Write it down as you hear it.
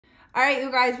All right,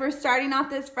 you guys, we're starting off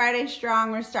this Friday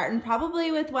strong. We're starting probably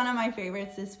with one of my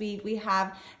favorites this week. We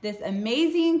have this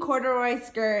amazing corduroy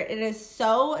skirt. It is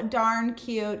so darn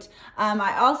cute.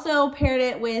 I also paired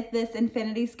it with this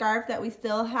infinity scarf that we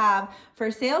still have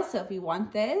for sale. So if you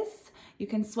want this, you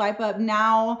can swipe up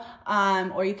now,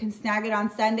 or you can snag it on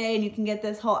Sunday and you can get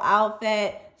this whole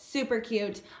outfit. Super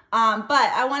cute. But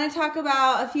I want to talk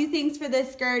about a few things for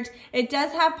this skirt. It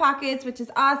does have pockets, which is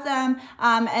awesome.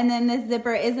 And then this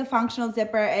zipper is a functional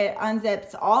zipper. It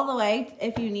unzips all the way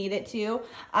if you need it to.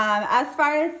 As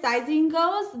far as sizing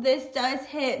goes, this does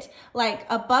hit like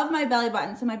above my belly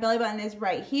button. So my belly button is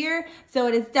right here. So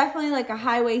it is definitely like a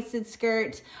high-waisted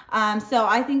skirt. So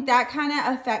I think that kind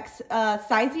of affects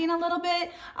sizing a little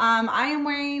bit. I am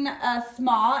wearing a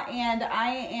small and I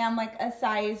am like a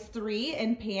size 3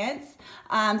 in pants.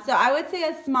 So I would say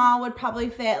a small would probably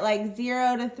fit like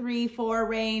 0 to 3, 4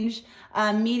 range.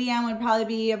 Medium would probably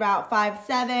be about 5,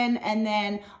 7, and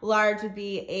then large would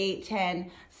be 8,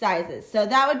 10 sizes. So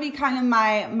that would be kind of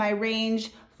my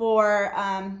range for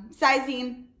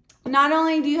sizing. Not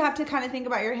only do you have to kind of think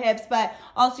about your hips, but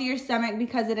also your stomach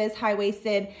because it is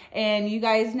high-waisted. And you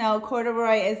guys know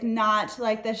corduroy is not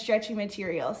like the stretchy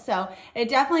material. So it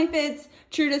definitely fits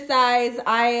true to size.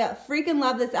 I freaking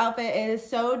love this outfit. It is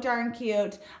so darn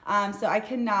cute. So I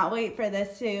cannot wait for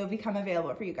this to become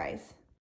available for you guys.